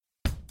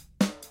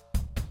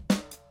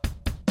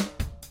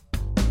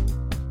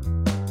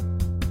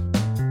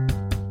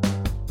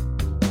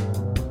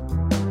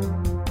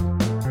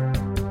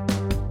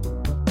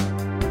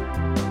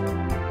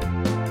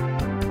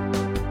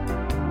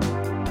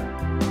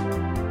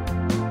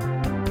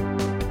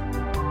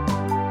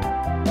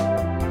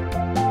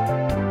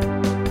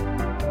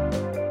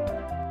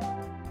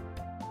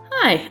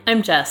Hi,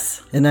 I'm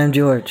Jess. And I'm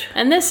George.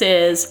 And this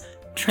is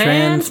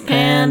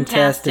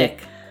Transpantastic,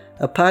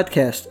 a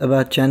podcast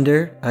about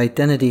gender,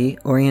 identity,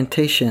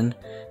 orientation,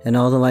 and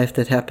all the life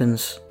that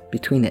happens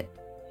between it.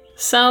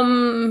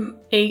 Some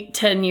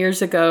 8-10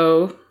 years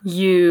ago,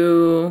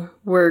 you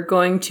were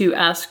going to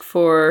ask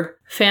for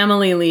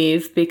family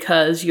leave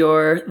because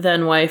your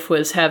then wife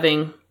was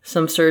having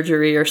some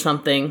surgery or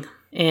something,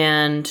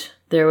 and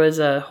there was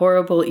a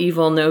horrible,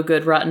 evil, no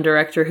good, rotten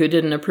director who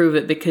didn't approve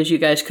it because you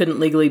guys couldn't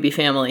legally be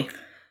family.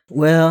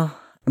 Well,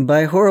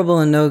 by horrible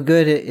and no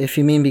good, if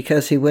you mean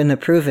because he wouldn't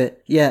approve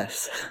it,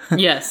 yes.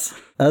 Yes.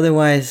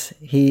 Otherwise,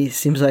 he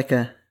seems like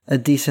a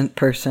decent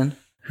person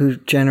who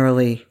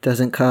generally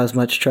doesn't cause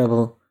much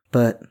trouble.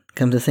 But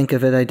come to think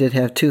of it, I did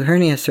have 2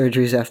 hernia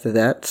surgeries after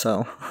that,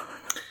 so...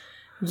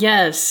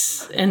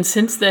 Yes, and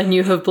since then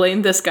you have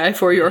blamed this guy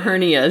for your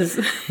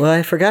hernias. Well,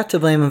 I forgot to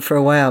blame him for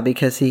a while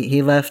because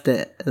he left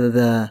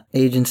the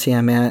agency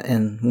I'm at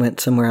and went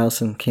somewhere else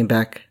and came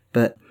back.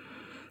 But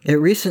it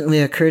recently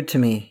occurred to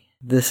me,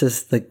 this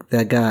is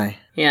that guy.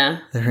 Yeah.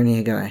 The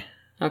hernia guy.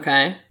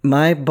 Okay.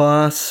 My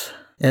boss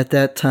at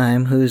that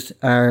time, who's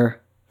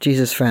our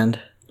Jesus friend.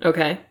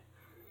 Okay.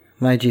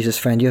 My Jesus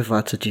friend. You have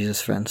lots of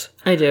Jesus friends.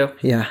 I do.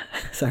 Yeah.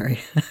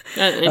 Sorry.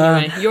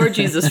 Anyway, your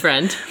Jesus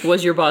friend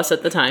was your boss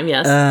at the time,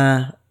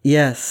 yes?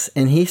 Yes.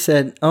 And he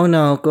said, oh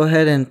no, go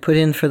ahead and put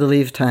in for the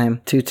leave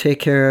time to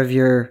take care of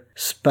your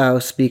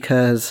spouse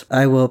because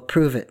I will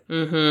prove it.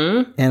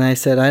 Mm-hmm. And I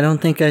said, I don't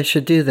think I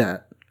should do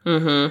that.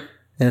 Mm-hmm.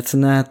 That's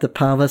not the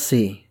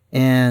policy.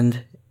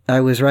 And I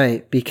was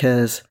right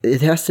because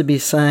it has to be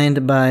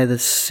signed by the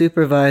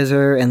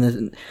supervisor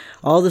and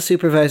all the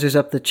supervisors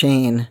up the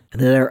chain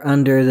that are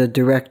under the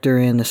director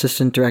and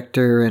assistant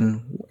director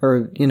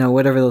or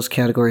whatever those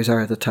categories are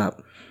at the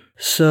top.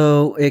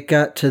 So it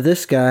got to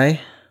this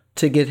guy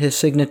to get his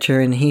signature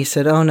and he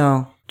said, oh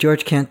no,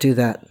 George can't do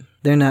that.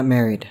 They're not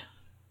married.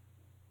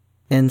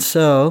 And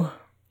so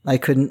I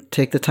couldn't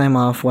take the time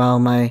off while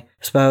my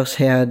spouse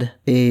had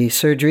a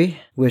surgery,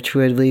 which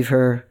would leave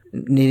her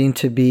needing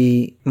to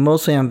be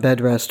mostly on bed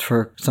rest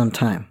for some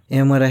time.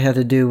 And what I had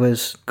to do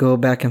was go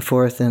back and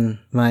forth in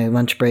my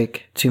lunch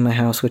break to my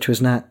house, which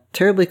was not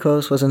terribly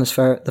close, wasn't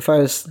the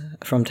farthest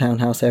from town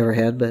house I ever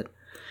had, but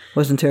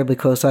wasn't terribly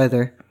close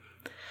either.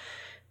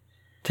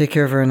 Take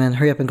care of her and then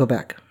hurry up and go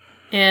back.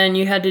 And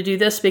you had to do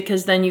this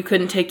because then you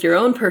couldn't take your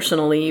own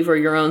personal leave or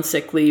your own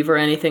sick leave or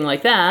anything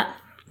like that.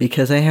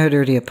 Because I had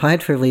already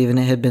applied for leave and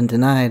it had been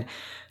denied,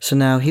 so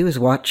now he was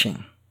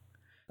watching.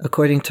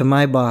 According to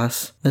my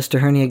boss, Mr.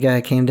 Hernia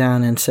Guy came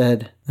down and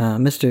said,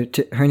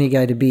 Hernia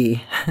Guy to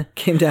be,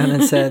 came down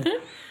and said,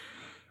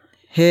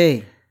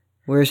 hey,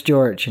 where's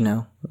George?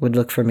 Would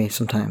look for me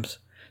sometimes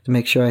to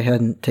make sure I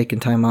hadn't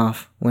taken time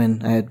off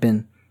when I had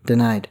been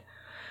denied.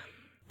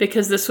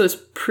 Because this was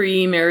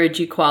pre-marriage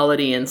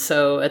equality, and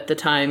so at the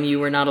time you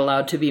were not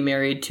allowed to be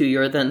married to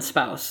your then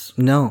spouse.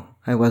 No,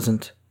 I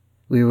wasn't.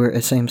 We were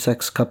a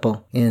same-sex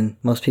couple in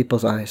most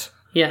people's eyes.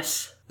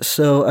 Yes.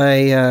 So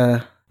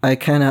I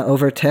kind of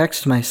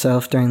overtaxed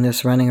myself during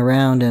this running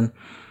around, and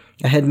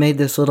I had made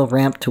this little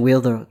ramp to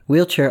wheel the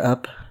wheelchair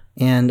up,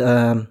 and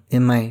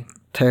in my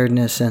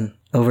tiredness and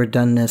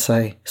overdoneness,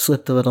 I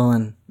slipped a little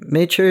and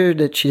made sure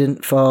that she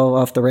didn't fall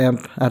off the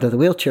ramp out of the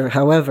wheelchair.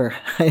 However,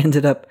 I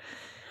ended up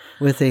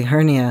with a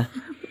hernia.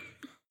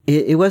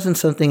 It wasn't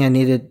something I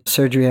needed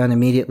surgery on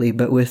immediately,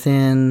 but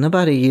within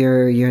about a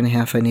year and a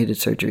half, I needed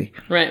surgery.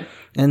 Right.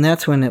 And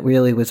that's when it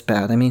really was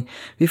bad. I mean,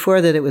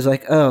 before that, it was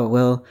like, oh,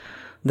 well,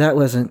 that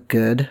wasn't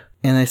good.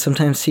 And I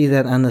sometimes see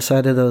that on the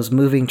side of those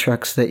moving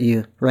trucks that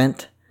you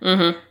rent.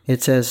 Mm-hmm.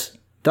 It says,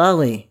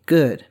 dolly,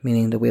 good,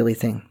 meaning the wheelie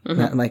thing,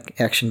 not like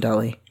action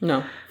dolly.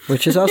 No.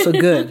 Which is also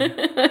good,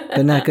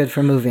 but not good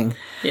for moving.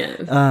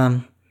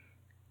 Yeah.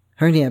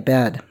 Hernia,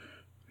 bad.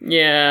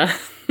 Yeah.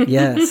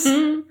 Yes.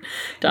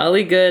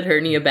 Dolly, good,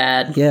 hernia,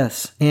 bad.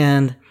 Yes.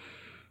 And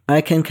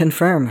I can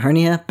confirm,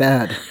 hernia,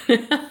 bad.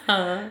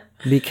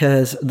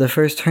 Because the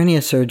first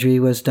hernia surgery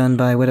was done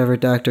by whatever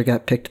doctor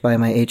got picked by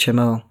my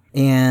HMO.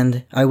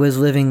 And I was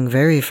living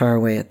very far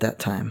away at that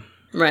time.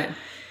 Right.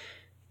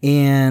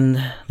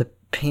 And the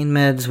pain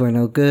meds were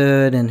no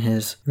good, and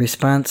his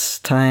response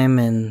time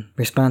and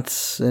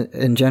response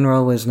in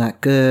general was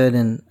not good,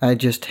 and I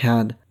just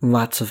had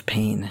lots of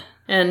pain.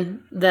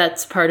 And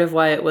that's part of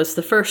why it was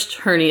the first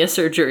hernia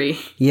surgery.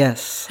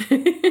 Yes.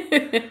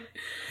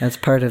 That's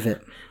part of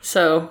it.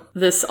 So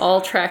this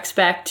all tracks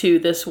back to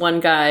this one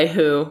guy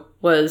who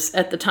was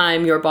at the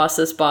time your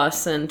boss's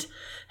boss and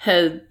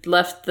had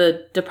left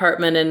the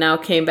department and now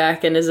came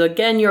back and is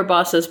again your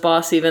boss's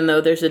boss, even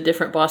though there's a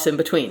different boss in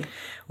between.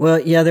 Well,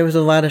 yeah, there was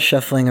a lot of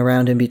shuffling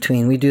around in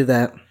between. We do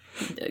that.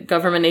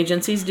 Government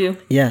agencies do?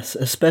 Yes,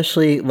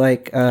 especially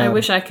like... I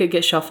wish I could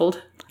get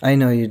shuffled. I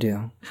know you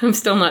do. I'm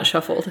still not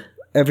shuffled.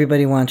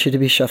 Everybody wants you to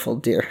be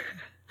shuffled, dear.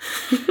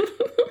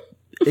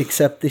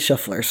 Except the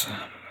shufflers.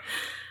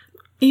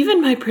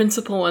 Even my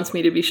principal wants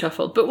me to be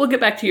shuffled, but we'll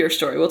get back to your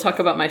story. We'll talk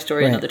about my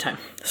story another time.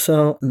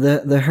 So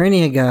the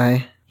hernia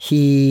guy,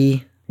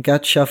 he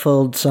got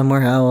shuffled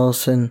somewhere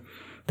else, and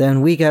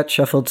then we got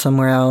shuffled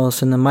somewhere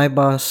else, and then my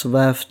boss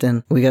left,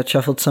 and we got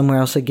shuffled somewhere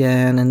else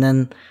again, and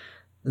then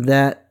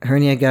that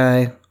hernia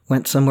guy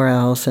went somewhere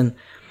else, and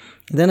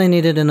then I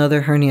needed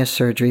another hernia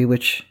surgery,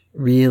 which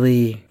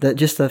really, that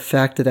just the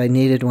fact that I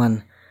needed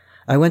one,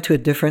 I went to a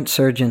different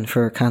surgeon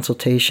for a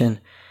consultation,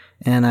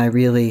 and I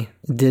really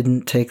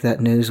didn't take that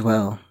news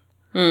well.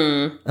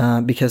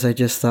 Because I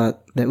just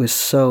thought that was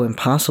so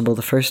impossible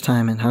the first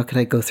time, and how could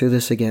I go through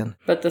this again?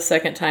 But the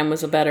second time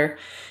was a better.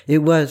 It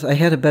was. I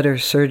had a better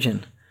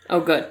surgeon.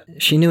 Oh, good.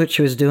 She knew what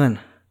she was doing.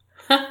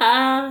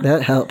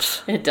 That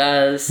helps. It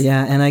does.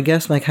 Yeah, and I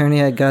guess my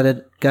hernia had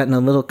gotten a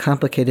little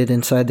complicated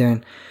inside there,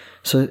 and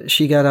so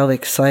she got all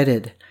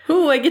excited.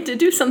 Ooh, I get to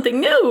do something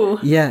new.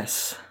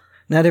 Yes.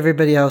 Not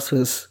everybody else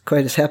was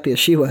quite as happy as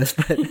she was,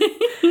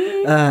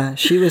 but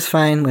she was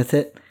fine with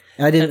it.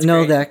 I didn't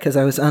know that because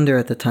I was under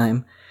at the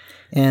time.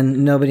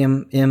 And nobody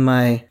in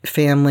my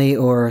family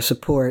or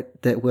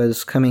support that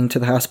was coming to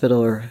the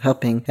hospital or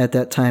helping at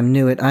that time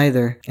knew it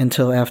either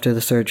until after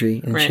the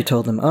surgery. And she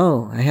told them,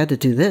 oh, I had to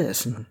do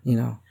this. And,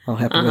 all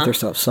happy with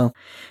herself. So,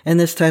 and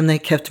this time they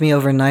kept me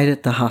overnight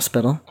at the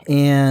hospital.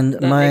 And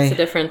that makes a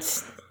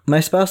difference. My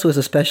spouse was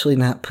especially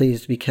not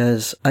pleased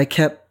because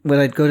when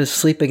I'd go to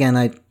sleep again,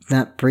 I'd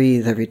not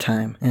breathe every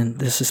time. And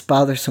this is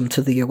bothersome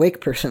to the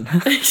awake person.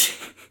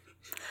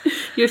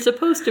 You're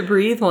supposed to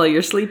breathe while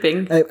you're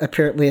sleeping.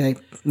 Apparently, I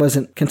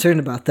wasn't concerned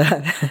about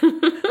that.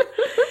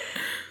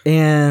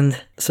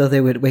 And so they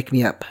would wake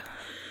me up.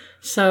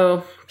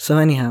 So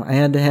anyhow, I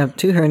had to have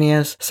 2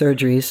 hernias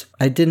surgeries.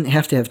 I didn't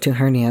have to have 2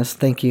 hernias.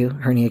 Thank you,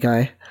 hernia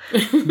guy.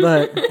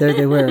 But there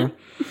they were.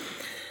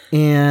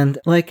 And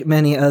like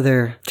many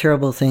other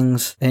terrible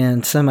things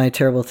and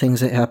semi-terrible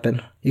things that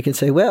happen, you can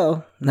say,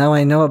 well, now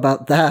I know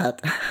about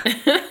that.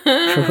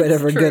 For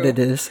whatever good it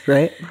is,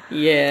 right?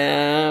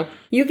 Yeah.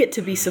 You get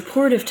to be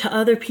supportive to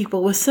other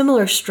people with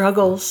similar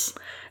struggles.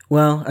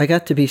 Well, I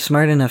got to be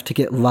smart enough to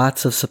get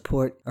lots of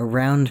support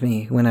around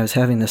me when I was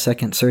having the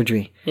second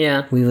surgery.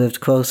 Yeah. We lived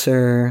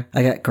closer.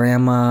 I got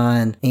grandma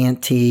and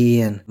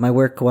auntie and my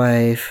work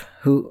wife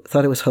who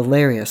thought it was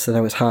hilarious that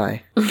I was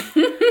high.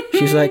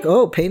 She's like,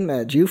 oh, pain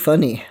med, you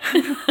funny.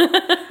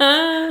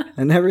 I've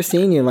never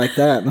seen you like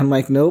that. And I'm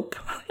like, nope,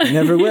 you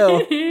never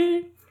will.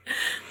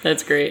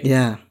 That's great.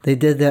 Yeah. They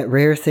did that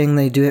rare thing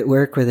they do at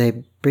work where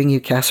they bring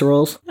you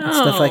casseroles and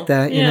stuff like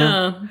that, you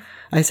know?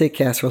 I say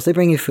casseroles. They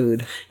bring you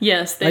food.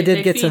 Yes, they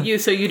feed you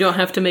so you don't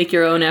have to make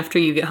your own after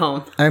you get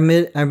home. Our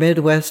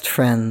Midwest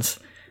friends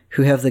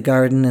who have the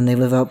garden and they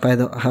live out by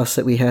the house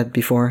that we had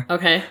before.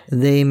 Okay.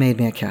 They made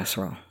me a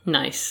casserole.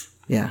 Nice.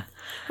 Yeah.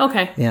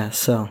 Okay. Yeah,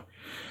 so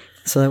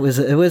it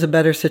was a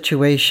better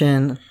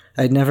situation.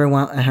 I'd never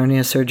want a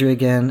hernia surgery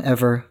again,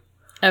 ever.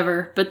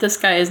 Ever. But this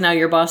guy is now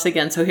your boss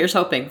again, so here's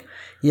hoping.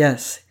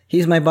 Yes,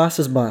 he's my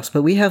boss's boss,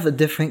 but we have a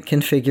different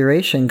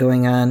configuration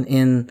going on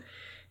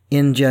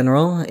in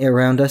general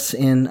around us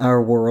in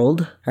our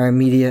world, our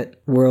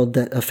immediate world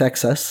that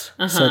affects us,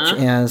 such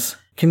as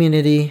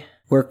community,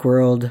 work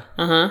world,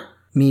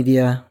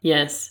 media,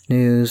 yes,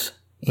 news,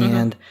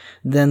 and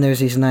then there's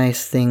these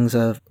nice things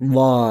of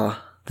law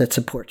that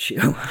supports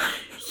you.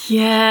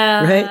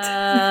 Yeah.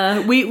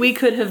 Right? We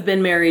could have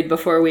been married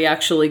before we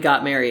actually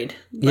got married.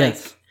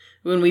 Yes.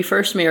 When we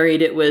first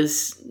married, it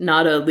was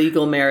not a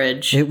legal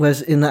marriage. It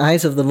was in the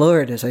eyes of the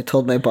Lord, as I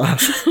told my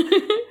boss.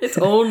 It's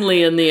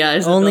only in the eyes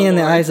of the Lord. Only in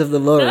the eyes of the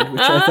Lord,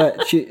 which I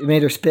thought she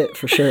made her spit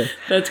for sure.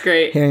 That's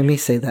great. Hearing me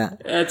say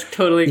that. That's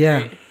totally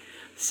great.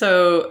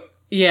 So,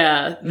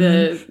 yeah,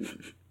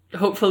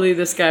 hopefully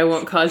this guy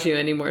won't cause you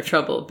any more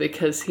trouble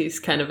because he's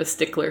kind of a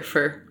stickler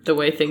for the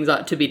way things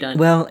ought to be done.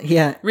 Well,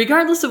 yeah.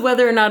 Regardless of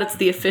whether or not it's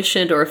the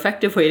efficient or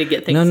effective way to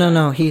get things done.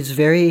 No. He's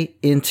very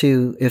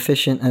into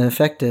efficient and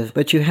effective,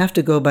 but you have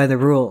to go by the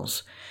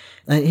rules.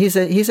 He's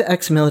an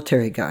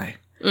ex-military guy.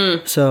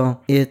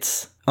 So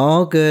it's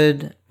all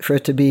good for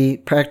it to be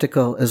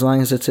practical as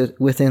long as it's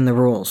within the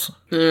rules.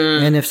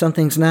 And if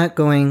something's not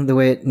going the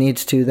way it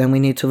needs to, then we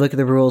need to look at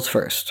the rules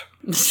first.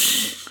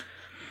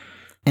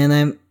 And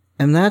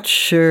I'm not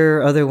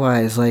sure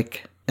otherwise,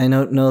 like, I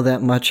don't know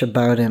that much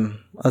about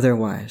him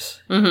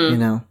otherwise,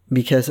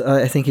 because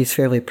I think he's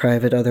fairly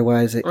private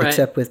otherwise,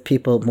 except with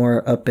people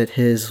more up at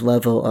his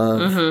level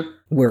of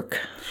work.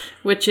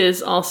 Which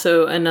is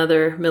also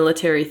another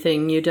military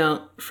thing. You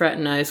don't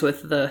fraternize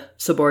with the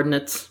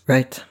subordinates.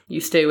 Right. You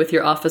stay with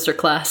your officer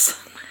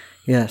class.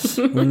 Yes.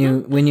 When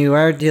you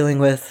are dealing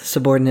with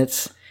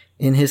subordinates,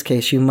 in his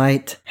case, you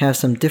might have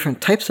some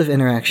different types of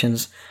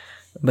interactions,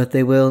 but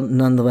they will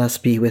nonetheless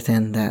be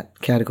within that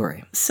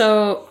category.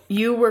 So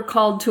you were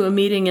called to a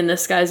meeting in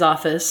this guy's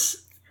office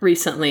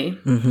recently.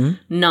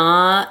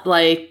 Not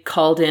like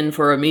called in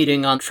for a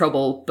meeting on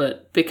trouble,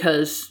 but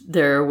because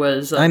there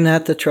was... I'm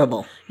not the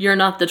trouble. You're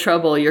not the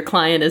trouble. Your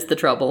client is the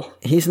trouble.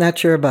 He's not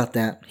sure about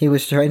that. He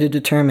was trying to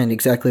determine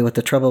exactly what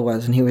the trouble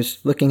was, and he was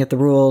looking at the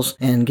rules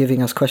and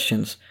giving us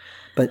questions.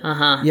 But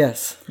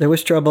yes, there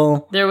was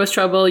trouble. There was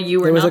trouble. You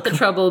were not the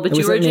trouble, but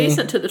you were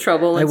adjacent to the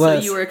trouble. And so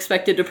you were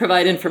expected to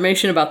provide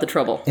information about the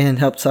trouble. And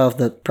help solve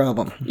the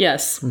problem.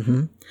 Yes.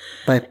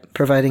 By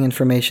providing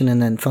information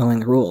and then following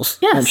the rules.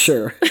 Yes. I'm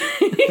sure.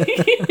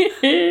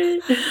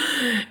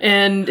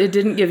 And it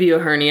didn't give you a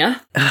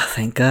hernia. Oh,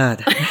 thank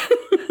God.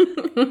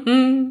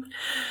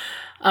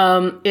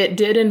 It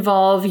did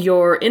involve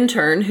your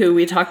intern, who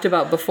we talked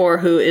about before,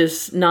 who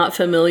is not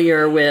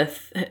familiar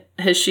with...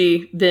 Has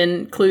she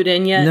been clued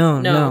in yet?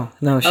 No,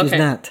 she's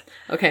not.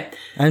 Okay.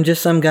 I'm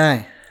just some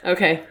guy.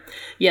 Okay.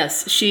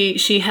 Yes,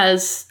 she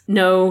has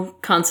no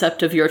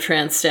concept of your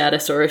trans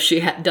status, or if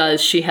she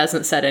does, she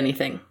hasn't said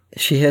anything.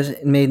 She has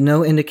made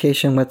no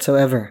indication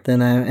whatsoever that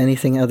I'm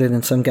anything other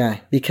than some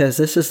guy. Because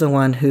this is the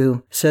one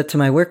who said to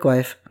my work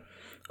wife,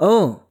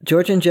 "Oh,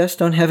 George and Jess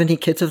don't have any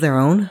kids of their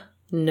own?"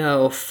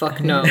 No, fuck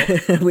no.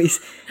 We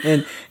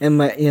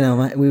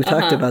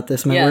talked about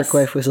this. My work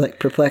wife was like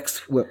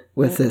perplexed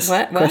with this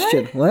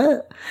question.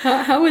 What?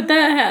 How would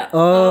that happen?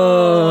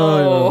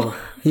 Oh,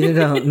 you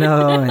don't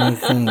know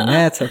anything.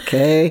 That's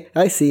okay.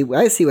 I see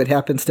what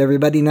happens to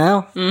everybody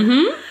now.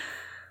 Mm-hmm.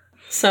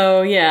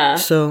 So, yeah.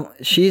 So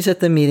she's at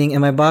the meeting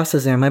and my boss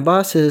is there. My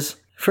boss is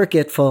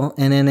forgetful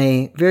and in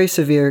a very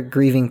severe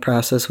grieving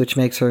process, which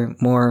makes her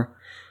more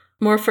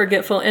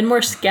forgetful and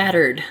more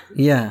scattered.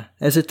 Yeah,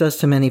 as it does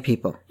to many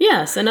people.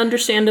 Yes, and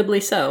understandably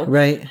so.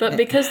 Right. But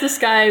because this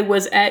guy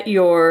was at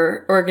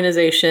your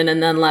organization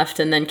and then left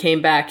and then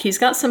came back, he's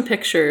got some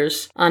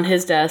pictures on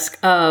his desk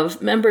of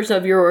members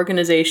of your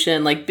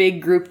organization, like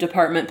big group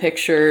department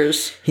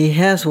pictures. He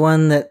has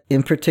one that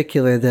in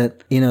particular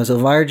that, is a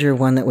larger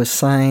one that was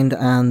signed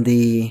on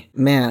the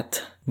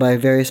mat by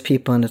various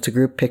people, and it's a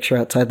group picture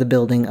outside the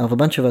building of a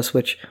bunch of us,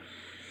 which...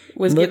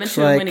 was given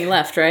to him when he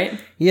left,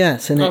 right?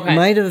 Yes, and it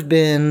might have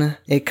been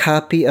a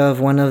copy of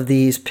one of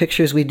these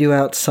pictures we do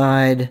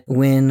outside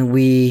when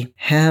we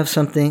have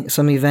some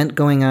event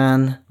going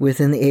on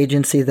within the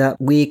agency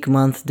that week,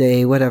 month,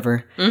 day,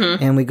 whatever,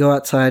 and we go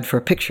outside for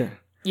a picture.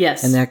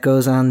 Yes. And that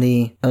goes on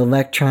the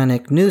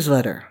electronic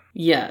newsletter.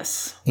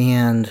 Yes.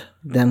 And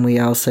then we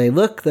all say,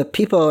 "Look, the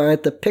people are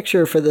at the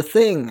picture for the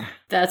thing."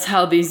 That's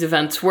how these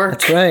events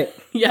work. That's right.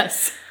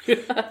 Yes.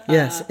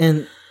 Yes,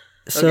 and...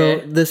 So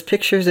this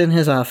picture's in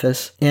his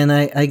office, and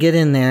I get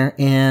in there,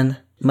 and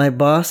my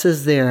boss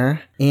is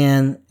there,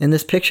 and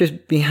this picture's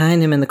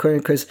behind him in the corner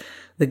because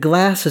the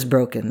glass is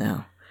broken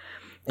now.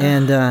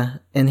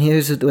 And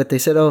here's what they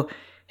said: "Oh,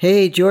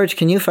 hey George,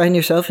 can you find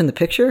yourself in the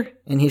picture?"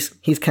 And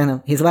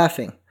he's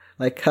laughing.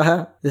 Like,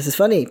 haha, this is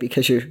funny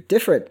because you're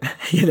different,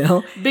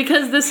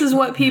 Because this is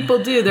what people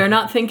do. They're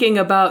not thinking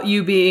about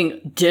you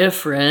being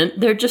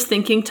different. They're just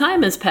thinking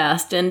time has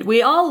passed and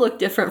we all look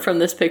different from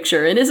this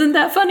picture. And isn't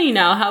that funny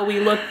now how we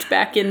looked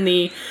back in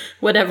the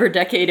whatever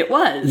decade it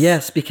was?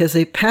 Yes, because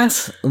they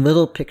pass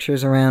little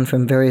pictures around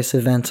from various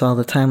events all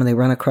the time and they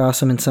run across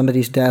them in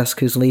somebody's desk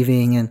who's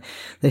leaving and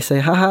they say,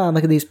 haha,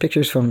 look at these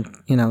pictures from,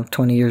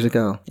 20 years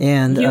ago.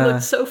 And you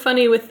looked so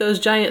funny with those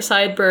giant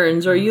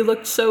sideburns, or you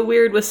looked so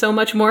weird with so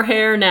much more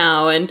hair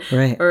now, and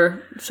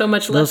or so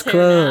much less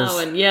hair now,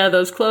 and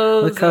those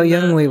clothes. Look how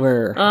young we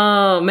were.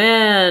 Oh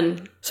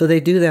man. So they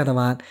do that a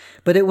lot.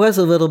 But it was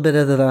a little bit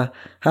of the,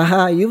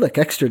 haha, you look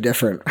extra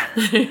different.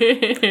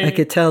 I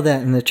could tell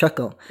that in the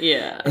chuckle.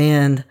 Yeah.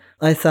 And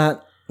I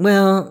thought,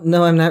 well,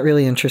 no, I'm not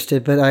really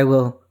interested, but I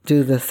will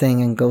do the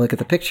thing and go look at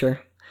the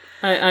picture.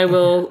 I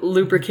will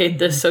lubricate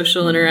this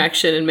social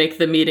interaction and make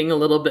the meeting a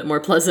little bit more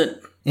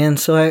pleasant. And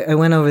so I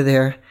went over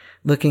there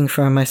looking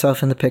for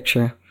myself in the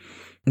picture,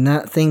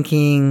 not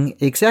thinking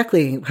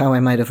exactly how I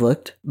might have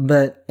looked,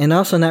 and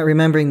also not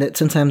remembering that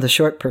since I'm the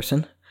short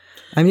person,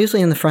 I'm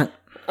usually in the front.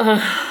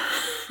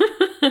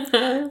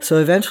 So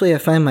eventually I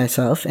find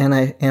myself and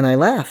I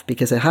laugh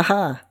because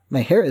haha,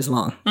 my hair is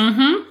long.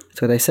 Mm-hmm.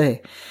 That's what I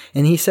say.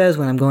 And he says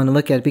when I'm going to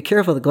look at it, be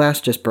careful, the glass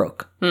just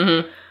broke.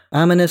 Mm-hmm.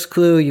 Ominous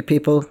clue, you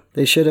people.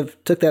 They should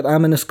have took that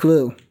ominous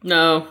clue.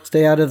 No.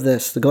 Stay out of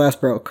this. The glass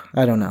broke.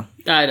 I don't know.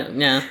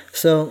 Yeah.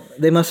 So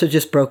they must have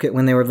just broke it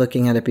when they were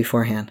looking at it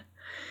beforehand.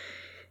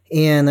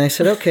 And I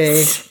said,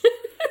 okay.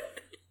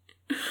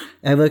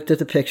 I looked at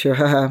the picture.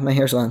 Haha, my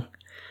hair's long.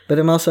 But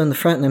I'm also in the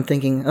front and I'm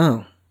thinking,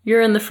 oh.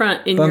 You're in the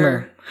front in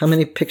bummer. How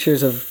many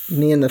pictures of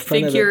me in the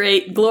front figure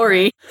eight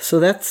glory?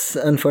 So that's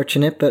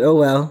unfortunate, but oh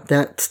well.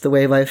 That's the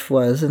way life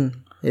was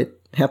and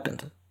it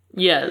happened.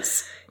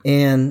 Yes.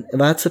 And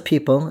lots of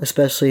people,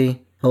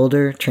 especially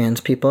older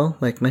trans people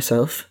like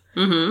myself,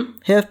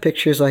 have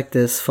pictures like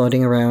this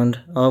floating around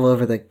all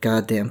over the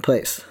goddamn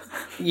place.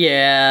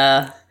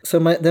 Yeah. So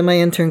then my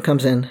intern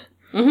comes in,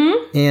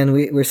 and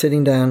we're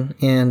sitting down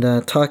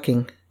and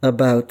talking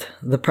about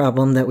the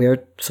problem that we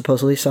are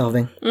supposedly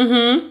solving.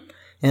 Mm-hmm.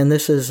 And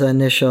this is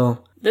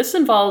initial... This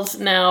involves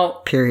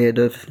now... period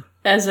of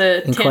as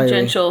a inquiry.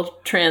 Tangential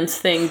trans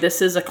thing,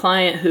 this is a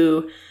client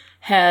who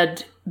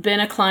had been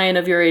a client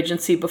of your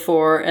agency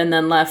before and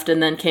then left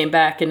and then came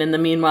back, and in the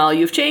meanwhile,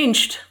 you've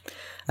changed.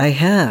 I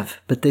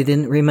have, but they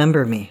didn't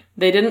remember me.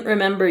 They didn't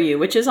remember you,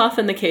 which is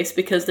often the case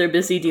because they're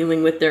busy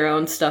dealing with their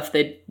own stuff.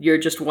 You're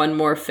just one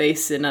more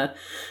face in a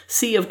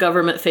sea of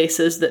government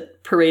faces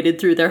that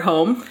paraded through their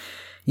home.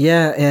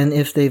 Yeah, and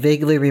if they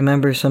vaguely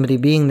remember somebody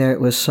being there,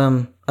 it was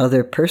some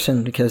other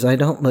person because I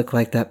don't look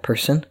like that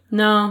person.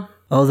 No.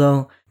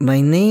 Although my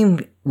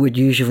name would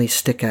usually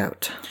stick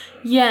out.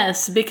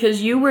 Yes,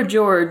 because you were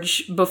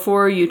George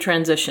before you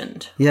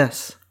transitioned.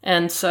 Yes.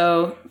 And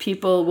so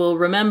people will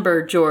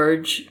remember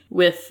George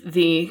with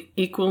the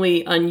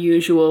equally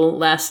unusual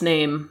last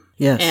name.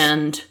 Yes.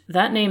 And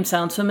that name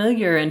sounds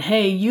familiar. And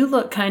hey, you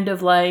look kind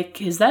of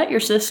like, is that your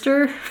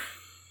sister?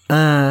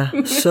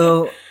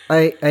 So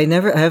I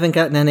haven't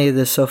gotten any of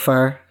this so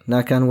far.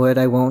 Knock on wood,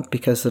 I won't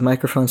because the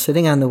microphone's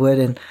sitting on the wood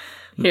and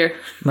Here,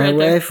 my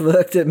wife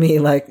looked at me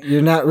like,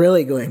 you're not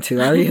really going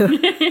to, are you?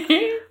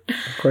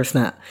 Of course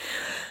not.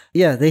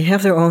 Yeah, they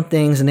have their own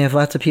things and they have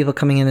lots of people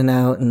coming in and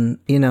out and,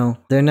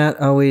 they're not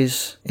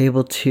always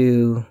able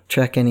to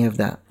track any of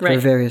that for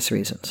various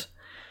reasons.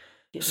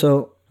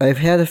 So I've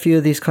had a few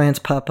of these clients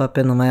pop up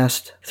in the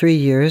last 3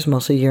 years,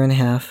 mostly a year and a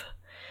half.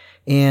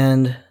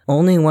 And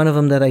only one of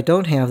them that I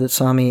don't have that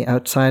saw me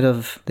outside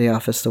of the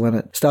office, the one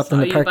that stopped in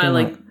the parking lot.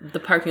 Like the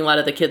parking lot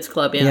of the kids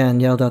club, Yeah,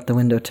 and yelled out the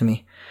window to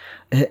me.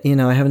 I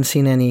haven't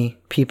seen any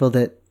people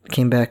that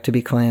came back to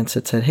be clients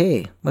that said,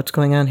 hey, what's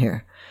going on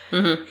here?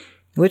 Mm-hmm.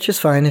 Which is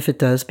fine if it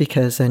does,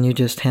 because then you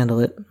just handle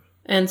it.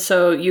 And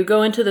so you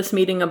go into this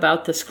meeting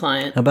about this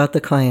client. About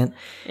the client.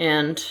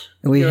 And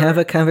we have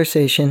a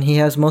conversation. He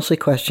has mostly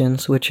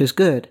questions, which is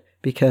good,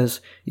 because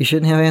you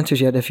shouldn't have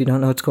answers yet if you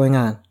don't know what's going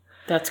on.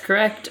 That's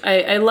correct.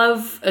 I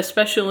love,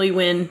 especially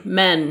when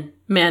men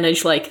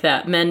manage like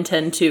that. Men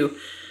tend to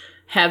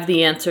have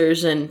the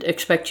answers and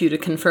expect you to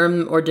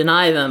confirm or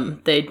deny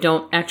them. They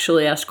don't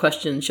actually ask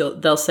questions.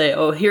 They'll say,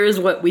 oh, here's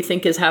what we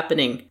think is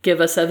happening.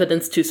 Give us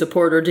evidence to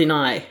support or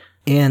deny.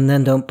 And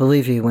then don't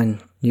believe you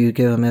when you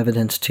give them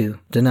evidence to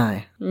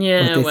deny what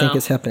they think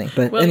is happening.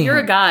 But anyhow, you're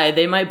a guy.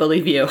 They might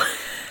believe you.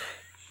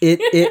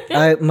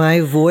 My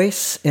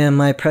voice and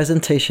my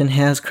presentation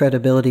has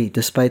credibility,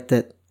 despite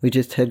that we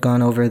just had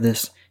gone over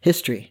this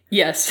history.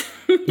 Yes.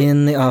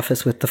 In the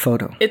office with the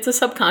photo. It's a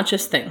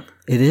subconscious thing.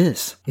 It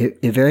is.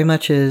 It very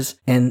much is.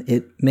 And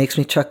it makes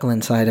me chuckle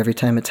inside every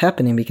time it's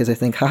happening because I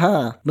think,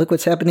 haha, look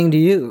what's happening to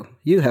you.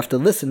 You have to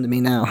listen to me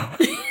now.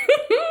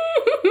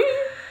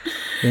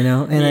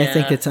 And I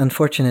think it's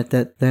unfortunate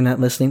that they're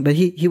not listening. But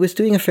he was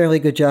doing a fairly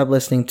good job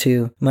listening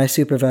to my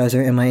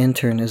supervisor and my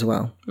intern as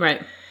well.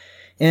 Right.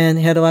 And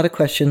he had a lot of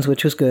questions,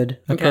 which was good,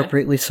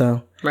 appropriately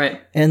so. Right.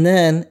 And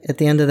then at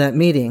the end of that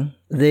meeting,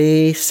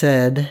 they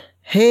said,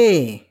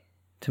 hey,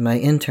 to my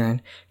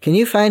intern, can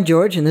you find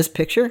George in this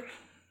picture?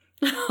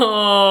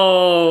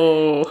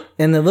 Oh.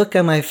 And the look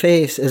on my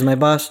face as my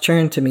boss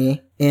turned to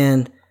me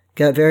and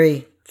got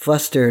very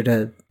flustered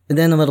and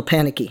then a little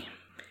panicky.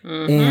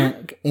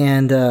 Mm-hmm.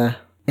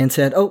 And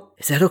said, oh,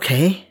 is that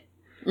okay?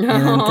 No,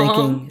 and I'm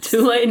thinking,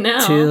 too late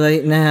now. Too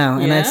late now.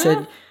 And I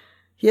said,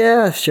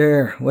 yeah,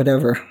 sure,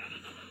 whatever.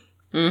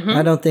 Mm-hmm.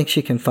 I don't think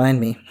she can find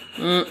me.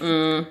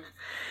 Mm-mm.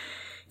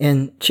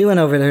 And she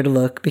went over there to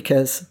look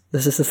because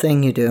this is the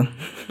thing you do.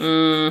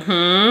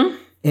 Mm-hmm.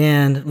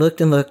 And looked,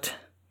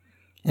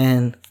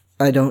 and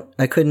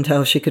I couldn't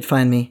tell if she could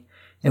find me.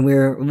 And we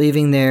were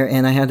leaving there,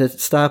 and I had to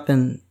stop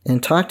and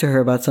talk to her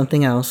about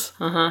something else.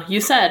 Uh-huh.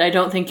 You said, I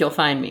don't think you'll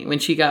find me, when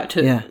she got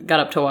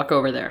up to walk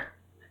over there.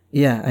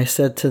 Yeah, I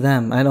said to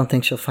them, I don't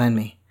think she'll find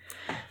me.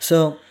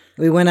 So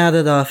we went out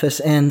of the office,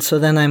 and so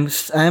then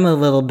I'm a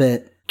little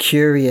bit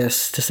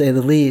curious, to say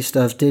the least,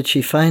 of did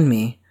she find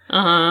me?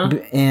 Uh-huh.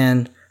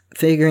 And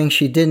figuring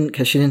she didn't,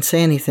 because she didn't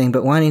say anything,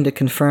 but wanting to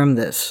confirm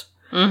this.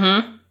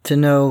 Mm-hmm. To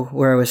know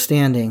where I was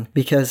standing.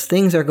 Because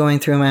things are going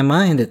through my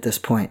mind at this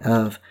point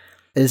of,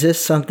 is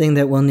this something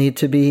that will need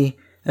to be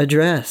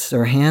addressed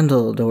or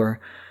handled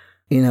or,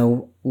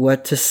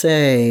 what to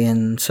say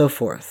and so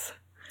forth?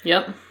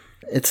 Yep.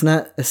 It's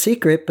not a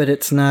secret, but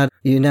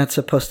you're not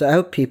supposed to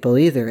out people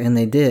either, and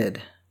they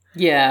did.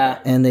 Yeah.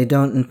 And they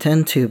don't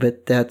intend to,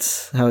 but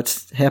that's how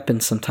it's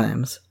happened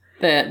sometimes.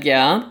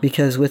 Yeah.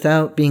 Because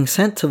without being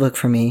sent to look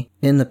for me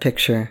in the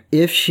picture,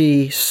 if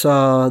she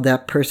saw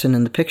that person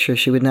in the picture,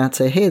 she would not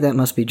say, hey, that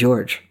must be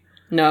George.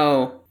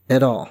 No.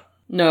 At all.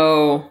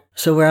 No.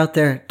 So we're out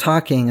there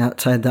talking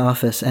outside the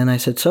office, and I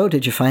said, so,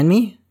 did you find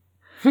me?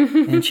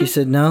 And she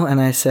said, no.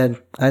 And I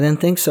said, I didn't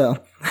think so.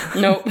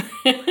 Nope.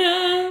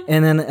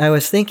 And then I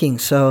was thinking,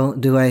 so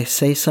do I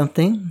say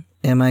something?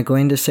 Am I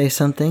going to say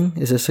something?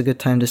 Is this a good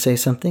time to say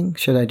something?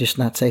 Should I just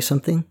not say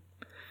something?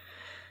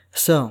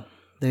 So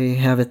there you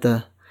have it,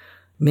 the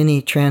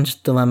mini trans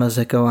dilemmas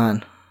that go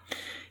on.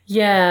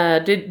 Yeah,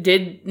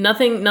 did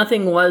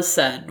nothing was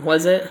said,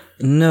 was it?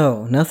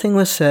 No, nothing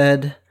was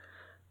said.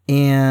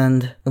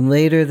 And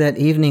later that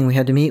evening, we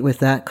had to meet with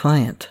that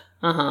client.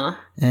 Uh-huh.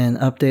 And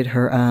update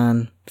her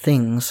on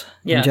things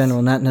in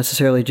general, not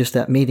necessarily just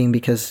that meeting,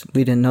 because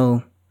we didn't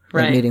know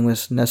that meeting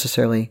was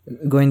necessarily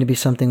going to be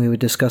something we would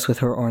discuss with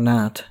her or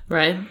not.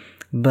 Right.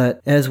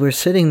 But as we're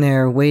sitting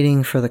there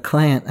waiting for the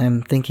client,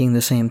 I'm thinking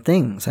the same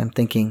things. I'm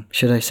thinking,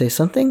 should I say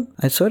something?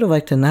 I'd sort of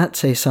like to not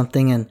say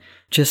something and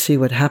just see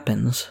what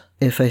happens.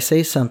 If I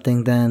say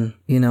something, then,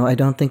 I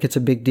don't think it's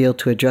a big deal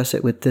to address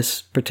it with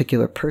this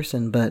particular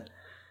person, but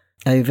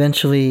I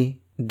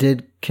eventually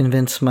did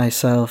convince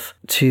myself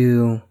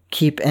to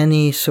keep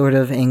any sort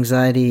of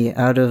anxiety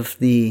out of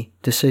the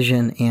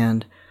decision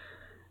and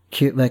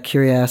let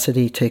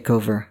curiosity take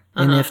over.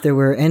 And if there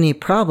were any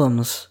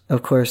problems,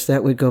 of course,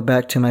 that would go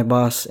back to my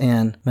boss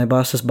and my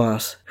boss's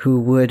boss, who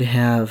would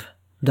have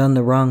done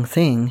the wrong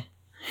thing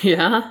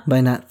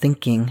by not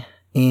thinking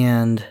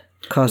and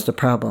caused a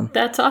problem.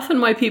 That's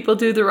often why people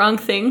do the wrong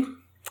thing.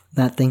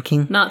 Not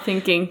thinking? Not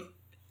thinking.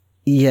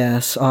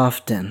 Yes,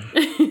 often.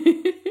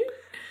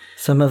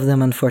 Some of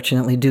them,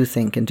 unfortunately, do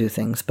think and do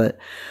things. But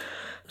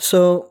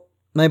so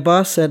my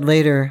boss said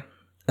later,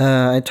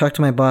 I talked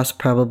to my boss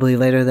probably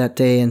later that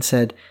day and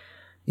said,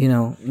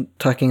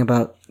 talking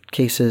about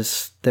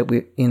cases that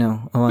we,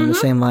 along the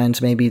same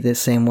lines, maybe the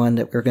same one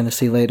that we're going to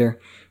see later,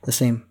 the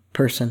same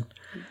person.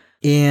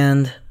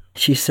 And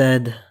she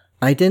said,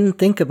 I didn't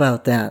think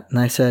about that. And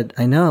I said,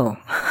 I know.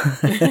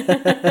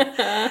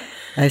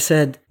 I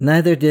said,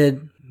 neither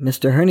did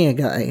Mr. Hernia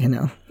guy,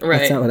 Right.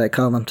 That's not what I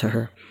call him to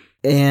her.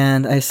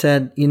 And I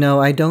said,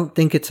 I don't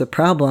think it's a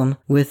problem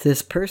with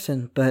this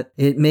person, but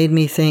it made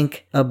me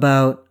think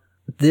about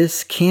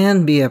this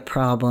can be a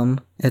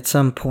problem at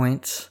some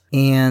points.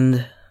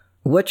 And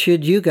what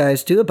should you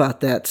guys do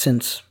about that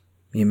since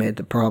you made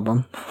the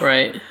problem?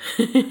 Right.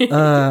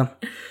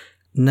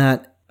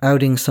 Not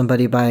outing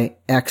somebody by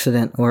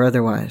accident or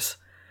otherwise.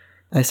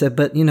 I said,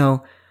 but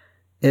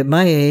at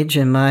my age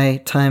and my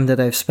time that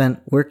I've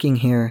spent working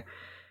here,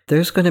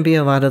 there's going to be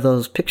a lot of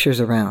those pictures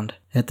around.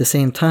 At the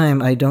same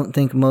time, I don't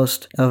think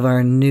most of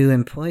our new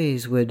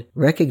employees would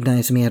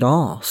recognize me at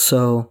all.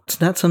 So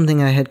it's not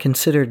something I had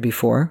considered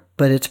before,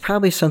 but it's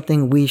probably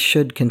something we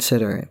should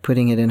consider,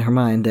 putting it in her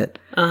mind that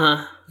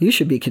you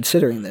should be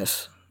considering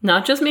this.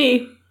 Not just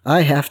me.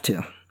 I have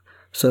to.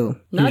 So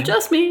not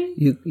just me.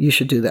 You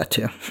should do that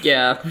too.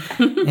 Yeah.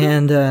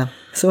 And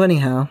so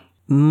anyhow,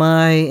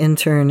 my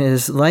intern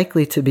is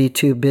likely to be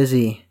too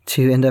busy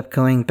to end up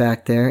going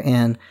back there,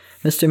 and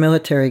Mr.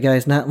 Military Guy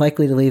is not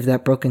likely to leave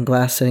that broken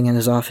glass sitting in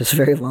his office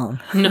very long.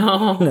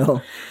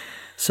 No.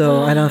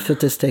 So I don't know if he'll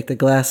just take the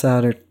glass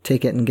out or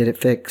take it and get it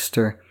fixed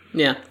or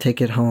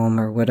take it home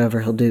or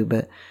whatever he'll do,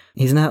 but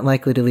he's not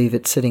likely to leave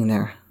it sitting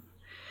there.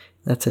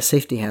 That's a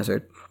safety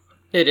hazard.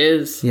 It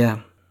is.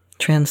 Yeah.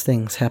 Trans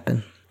things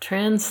happen.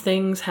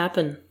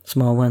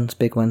 Small ones,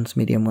 big ones,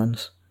 medium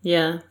ones.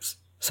 Yeah.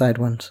 Side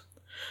ones.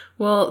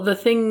 Well, the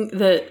thing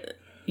that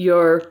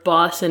your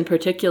boss in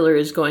particular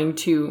is going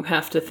to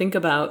have to think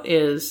about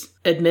is,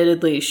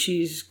 admittedly,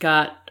 she's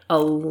got a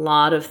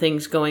lot of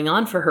things going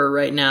on for her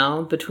right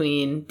now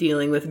between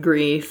dealing with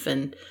grief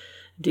and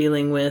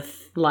dealing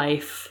with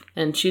life.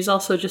 And she's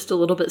also just a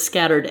little bit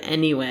scattered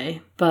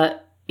anyway.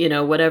 But,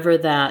 whatever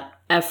that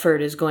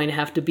effort is going to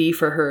have to be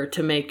for her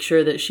to make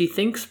sure that she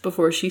thinks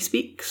before she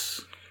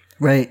speaks.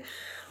 Right.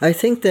 I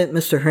think that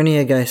Mr.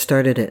 Hernia Guy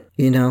started it.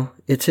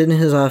 It's in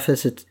his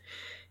office.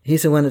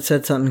 He's the one that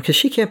said something, because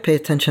she can't pay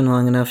attention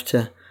long enough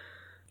to,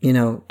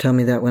 tell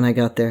me that when I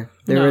got there.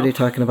 They're already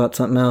talking about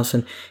something else,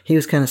 and he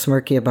was kind of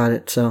smirky about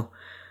it, so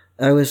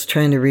I was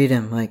trying to read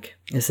him, like,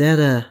 is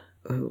that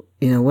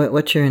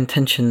what's your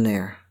intention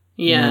there?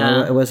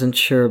 Yeah. I wasn't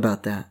sure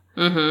about that.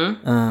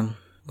 Mm-hmm.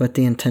 What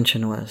the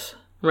intention was.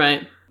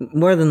 Right.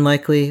 More than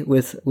likely,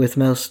 with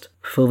most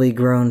fully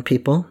grown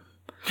people,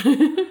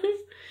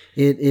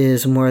 it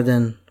is more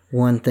than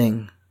one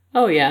thing.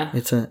 Oh, yeah.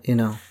 It's a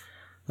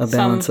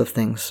balance of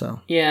things,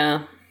 so.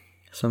 Yeah.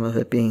 Some of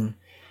it being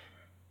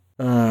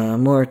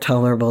more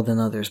tolerable than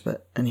others,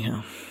 but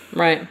anyhow.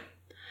 Right.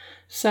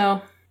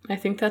 So, I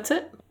think that's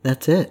it.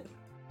 That's it.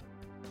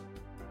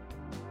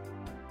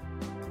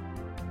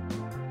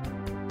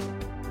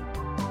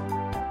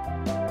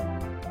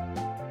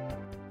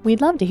 We'd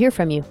love to hear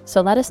from you,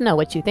 so let us know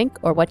what you think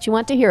or what you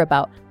want to hear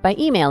about by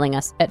emailing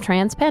us at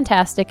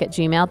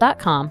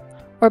transpantastic@gmail.com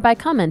or by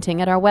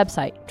commenting at our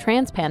website,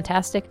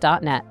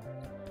 transpantastic.net.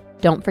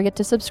 Don't forget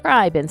to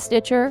subscribe in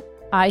Stitcher,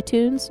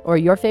 iTunes, or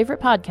your favorite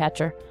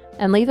podcatcher,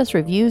 and leave us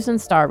reviews and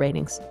star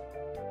ratings.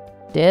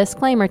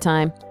 Disclaimer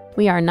time.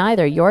 We are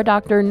neither your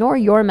doctor nor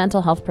your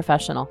mental health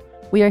professional.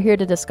 We are here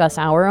to discuss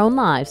our own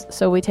lives,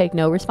 so we take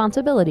no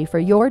responsibility for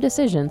your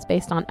decisions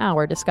based on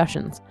our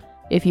discussions.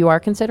 If you are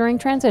considering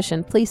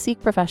transition, please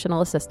seek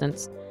professional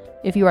assistance.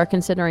 If you are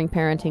considering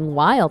parenting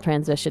while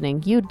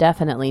transitioning, you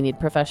definitely need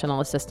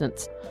professional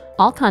assistance.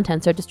 All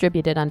contents are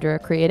distributed under a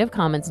Creative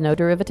Commons no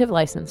derivative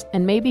license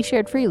and may be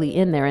shared freely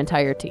in their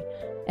entirety.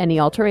 Any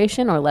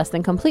alteration or less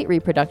than complete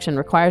reproduction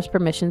requires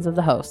permissions of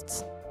the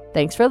hosts.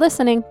 Thanks for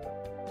listening.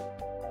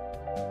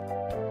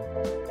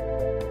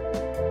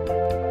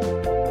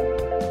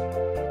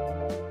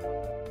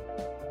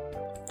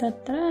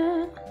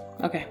 Da-da.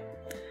 Okay.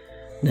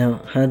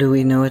 Now, how do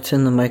we know it's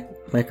in the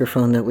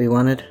microphone that we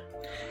wanted?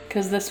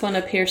 Because this one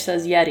up here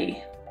says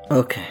Yeti.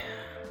 Okay.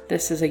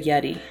 This is a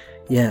Yeti.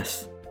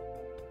 Yes.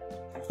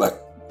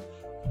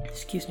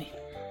 Excuse me.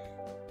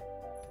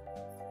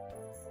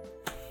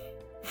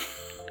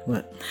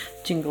 What?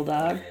 Jingle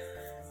dog.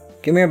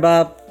 Come here,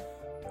 Bob.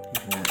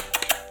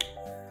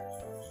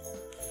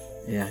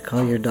 Yeah,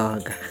 call your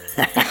dog.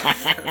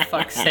 For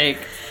fuck's sake.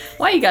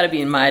 Why you gotta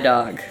be my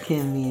dog?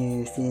 Come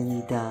here,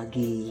 silly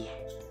doggy.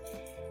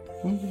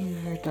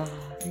 You're a dog.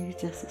 You're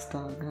just a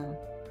dog, huh?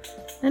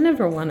 I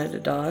never wanted a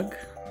dog.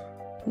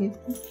 You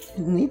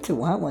need to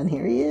want one.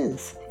 Here he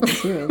is.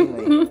 He's here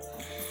anyway.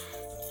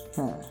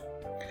 Huh.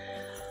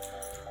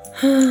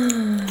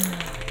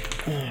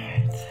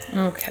 Alright.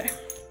 Okay.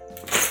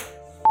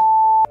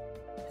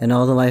 And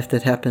all the life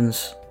that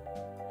happens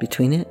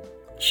between it?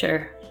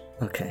 Sure.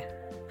 Okay.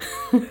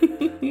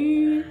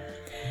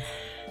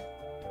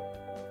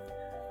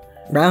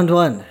 Round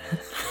 1.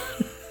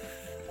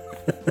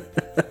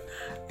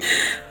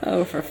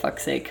 Oh, for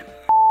fuck's sake.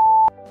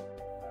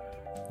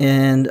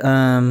 And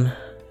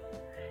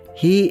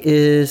he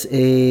is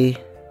a...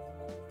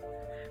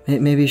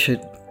 Maybe you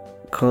should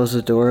close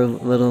the door a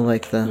little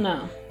like the...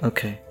 No.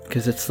 Okay,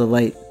 because it's the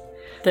light.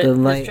 That The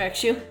light.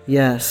 distracts you?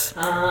 Yes.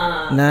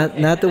 Okay.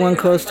 Not the one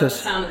close to By the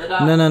us. sound of the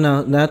dog.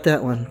 No, not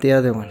that one. The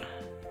other one.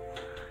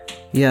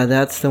 Yeah,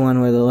 that's the one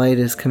where the light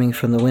is coming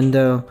from the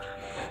window,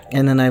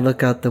 and then I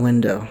look out the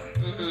window.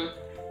 Mm-hmm.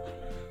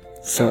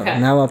 So Okay.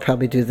 now I'll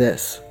probably do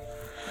this.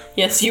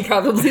 Yes, you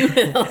probably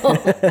will.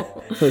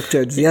 Look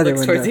towards the other Looks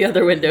window. towards the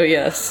other window,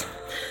 yes.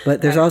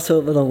 But there's also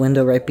a little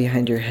window right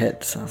behind your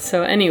head.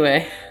 So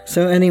anyway.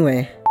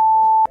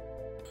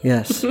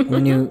 Yes,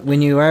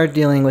 when you are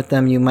dealing with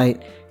them, you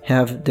might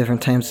have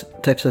different types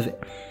of.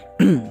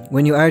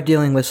 When you are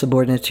dealing with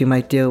subordinates, you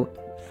might deal.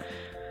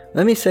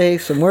 Let me say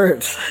some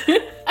words.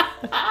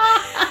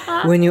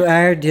 When you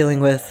are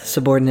dealing with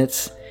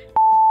subordinates.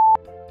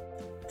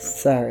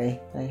 Sorry,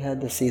 I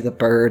had to see the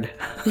bird.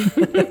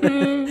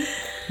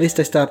 At least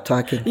I stopped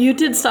talking. You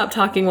did stop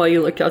talking while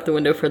you looked out the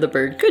window for the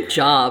bird. Good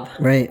job.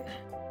 Right.